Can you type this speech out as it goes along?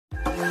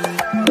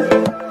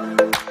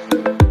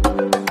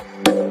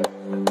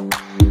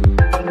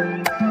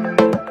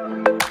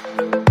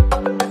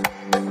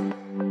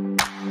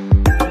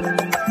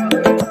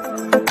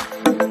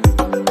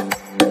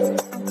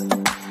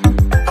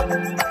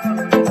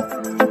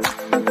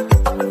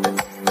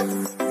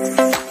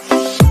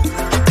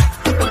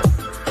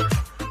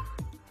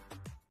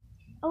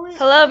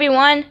Hello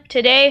everyone,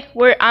 today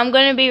I'm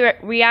going to be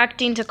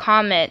reacting to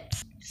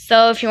comments.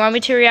 So if you want me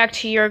to react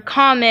to your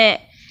comment,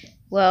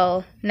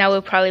 well, now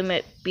would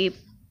probably be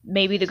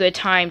maybe the good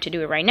time to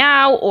do it right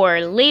now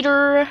or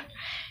later,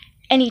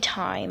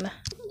 anytime.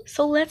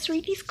 So let's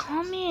read these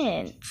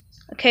comments.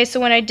 Okay, so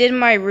when I did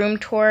my room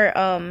tour,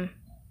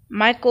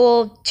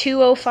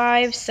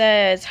 Michael205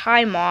 says,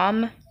 "Hi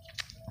Mom."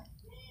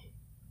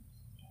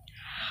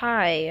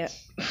 Hi.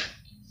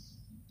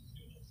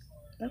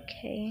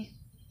 Okay.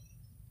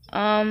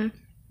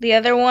 The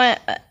other one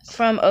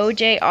from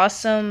OJ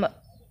Awesome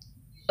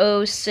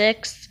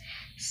 06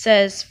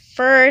 says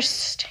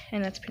first,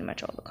 and that's pretty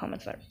much all the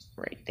comments that are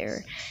right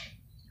there.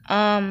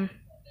 The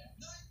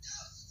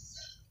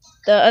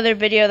other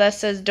video that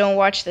says don't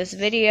watch this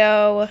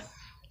video.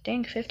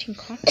 Dang, 15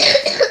 comments.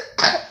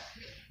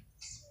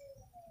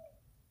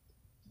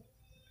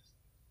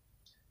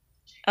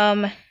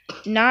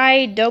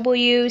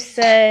 NiW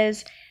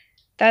says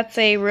that's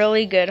a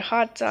really good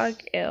hot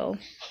dog. Ew.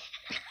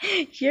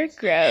 You're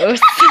gross.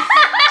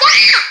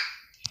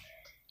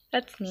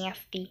 That's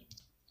nasty.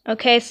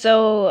 Okay,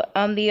 so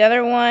the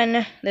other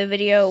one, the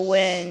video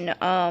when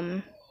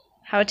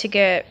how to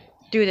get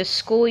through the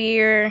school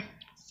year.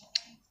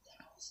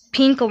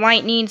 Pink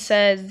Lightning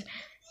says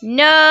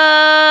no.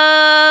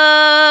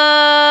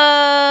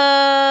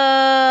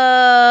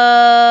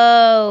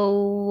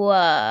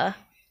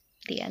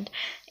 The end.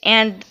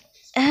 And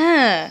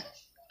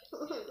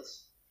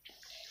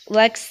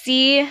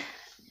Lexi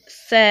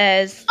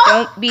says,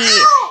 "Don't be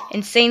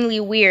insanely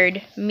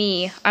weird.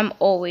 Me, I'm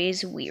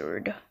always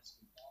weird."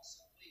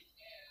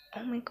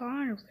 Oh my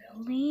god,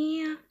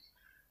 really?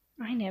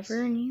 I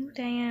never knew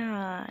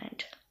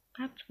that.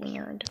 That's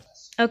weird.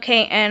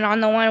 Okay, and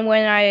on the one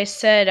when I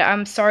said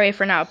I'm sorry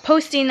for not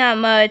posting that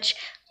much,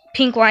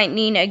 Pink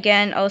Lightning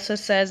again also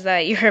says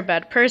that you're a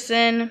bad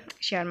person.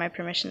 She had my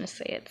permission to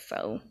say it,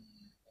 so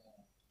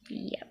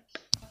yep.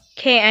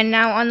 Okay, and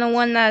now on the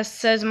one that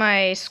says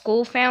my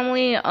school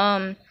family,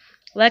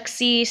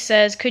 Lexi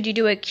says, "Could you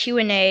do a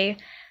Q&A?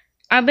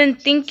 I've been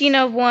thinking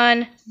of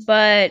one,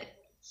 but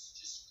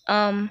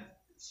I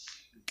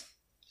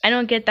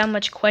don't get that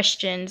much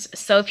questions.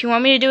 So if you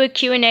want me to do a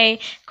Q&A,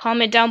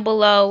 comment down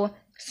below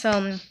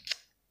some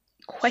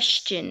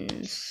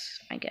questions,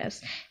 I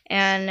guess."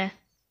 And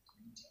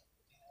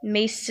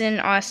Mason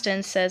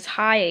Austin says,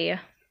 "Hi,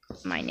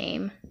 my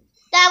name."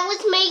 That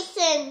was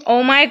Mason.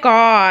 Oh my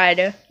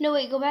god. No,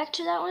 wait, go back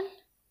to that one.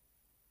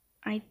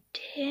 I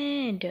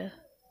did.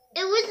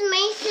 It was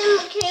Mason,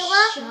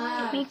 Michaela.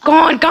 Oh my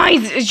god,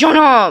 guys, shut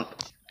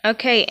up.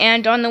 Okay,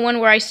 and on the one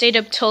where I stayed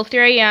up till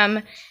 3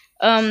 a.m.,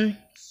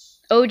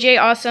 OJ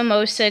Awesome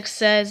 06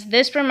 says,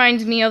 "This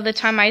reminds me of the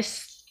time I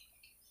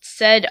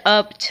stayed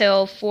up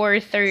till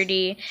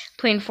 4:30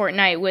 playing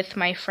Fortnite with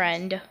my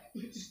friend."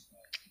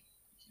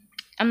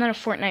 I'm not a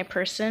Fortnite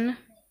person.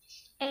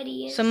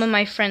 Eddie is. Some of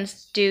my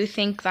friends do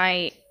think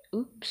that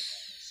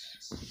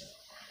oops.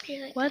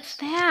 What's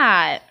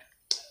that?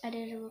 I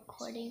did a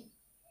recording.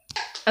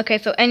 Okay,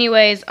 so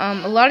anyways,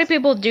 a lot of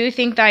people do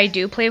think that I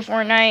do play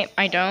Fortnite.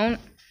 I don't,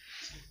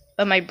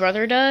 but my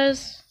brother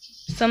does.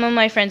 Some of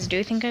my friends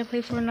do think I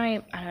play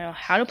Fortnite. I don't know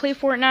how to play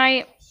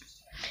Fortnite.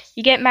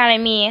 You get mad at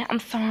me, I'm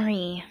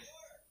sorry.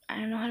 I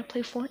don't know how to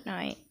play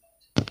Fortnite.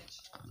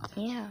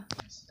 Yeah.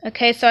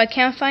 Okay, so I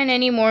can't find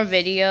any more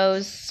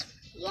videos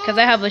because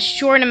I have a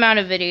short amount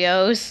of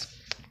videos.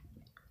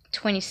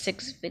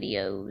 26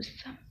 videos.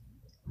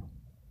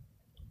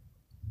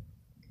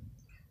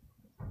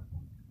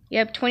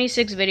 Yep,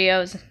 26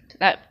 videos.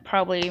 That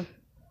probably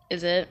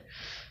is it.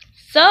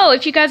 So,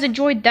 if you guys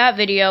enjoyed that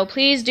video,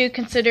 please do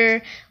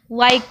consider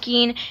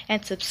liking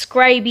and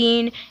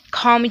subscribing,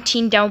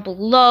 commenting down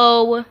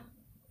below.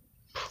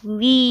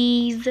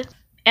 Please.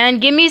 And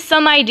give me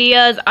some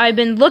ideas. I've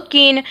been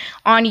looking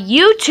on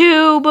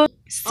YouTube.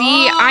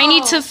 See, I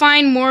need to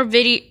find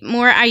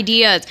more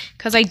ideas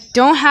because I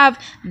don't have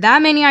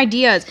that many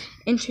ideas.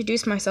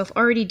 Introduce myself,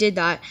 already did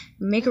that.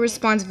 Make a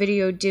response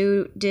video,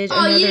 did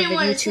another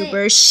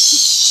YouTuber.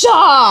 Shh.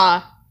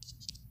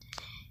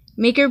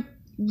 Make an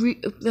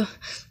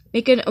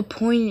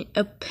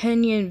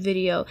opinion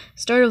video.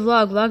 Start a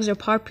vlog. Vlogs are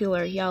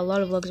popular. Yeah, a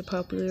lot of vlogs are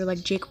popular,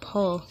 like Jake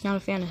Paul. Not a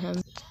fan of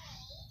him.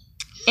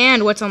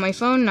 And what's on my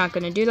phone? Not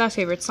gonna do that.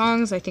 Favorite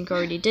songs. I think I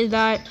already did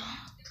that.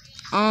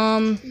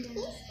 And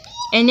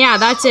yeah,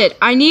 that's it.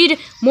 I need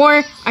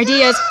more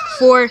ideas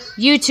for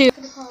YouTube.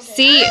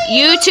 See,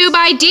 YouTube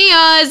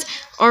ideas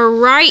are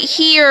right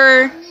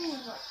here.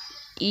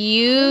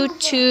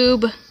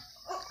 YouTube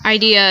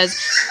ideas.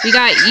 We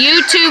got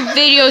YouTube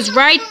videos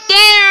right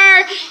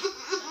there.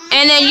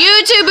 And then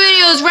YouTube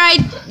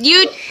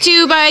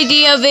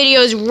idea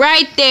videos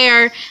right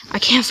there. I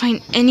can't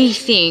find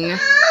anything.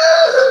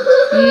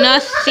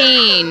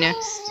 Nothing.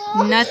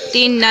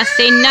 Nothing.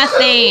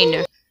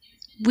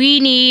 We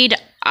need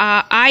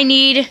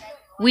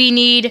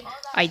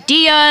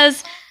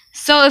ideas.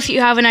 So if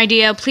you have an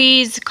idea,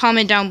 please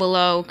comment down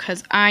below,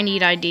 because I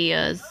need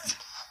ideas.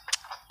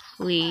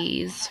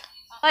 Please.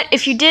 But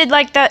if you did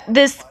like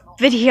this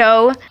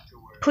video,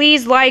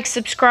 please like,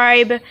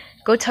 subscribe,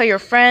 go tell your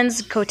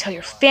friends, go tell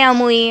your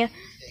family,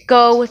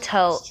 go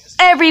tell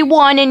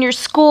everyone in your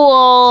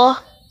school,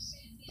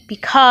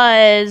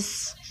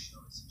 because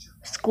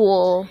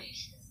school.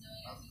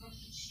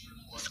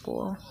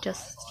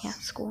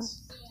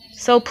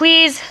 So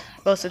please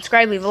go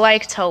subscribe, leave a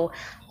like, tell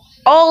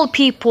all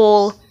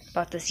people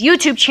about this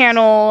YouTube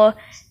channel,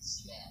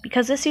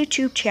 because this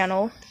YouTube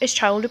channel is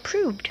child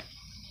approved.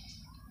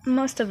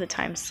 Most of the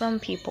time, some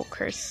people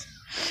curse.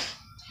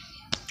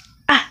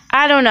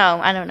 I don't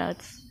know.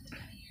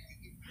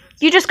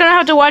 You're just gonna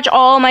have to watch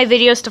all my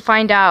videos to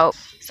find out.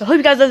 So I hope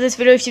you guys love this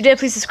video. If you did,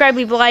 please subscribe,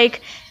 leave a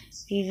like.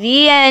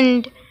 The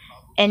end.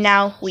 And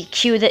now we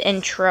cue the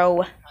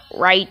intro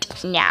right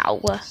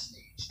now.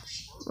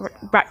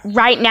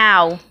 Right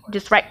now.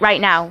 Just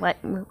right now.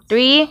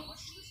 3,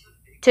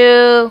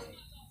 2,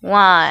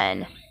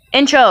 1.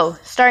 Intro.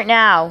 Start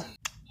now.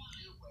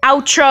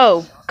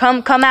 Outro.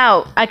 Come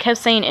out. I kept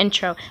saying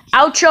intro.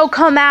 Outro,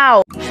 come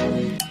out.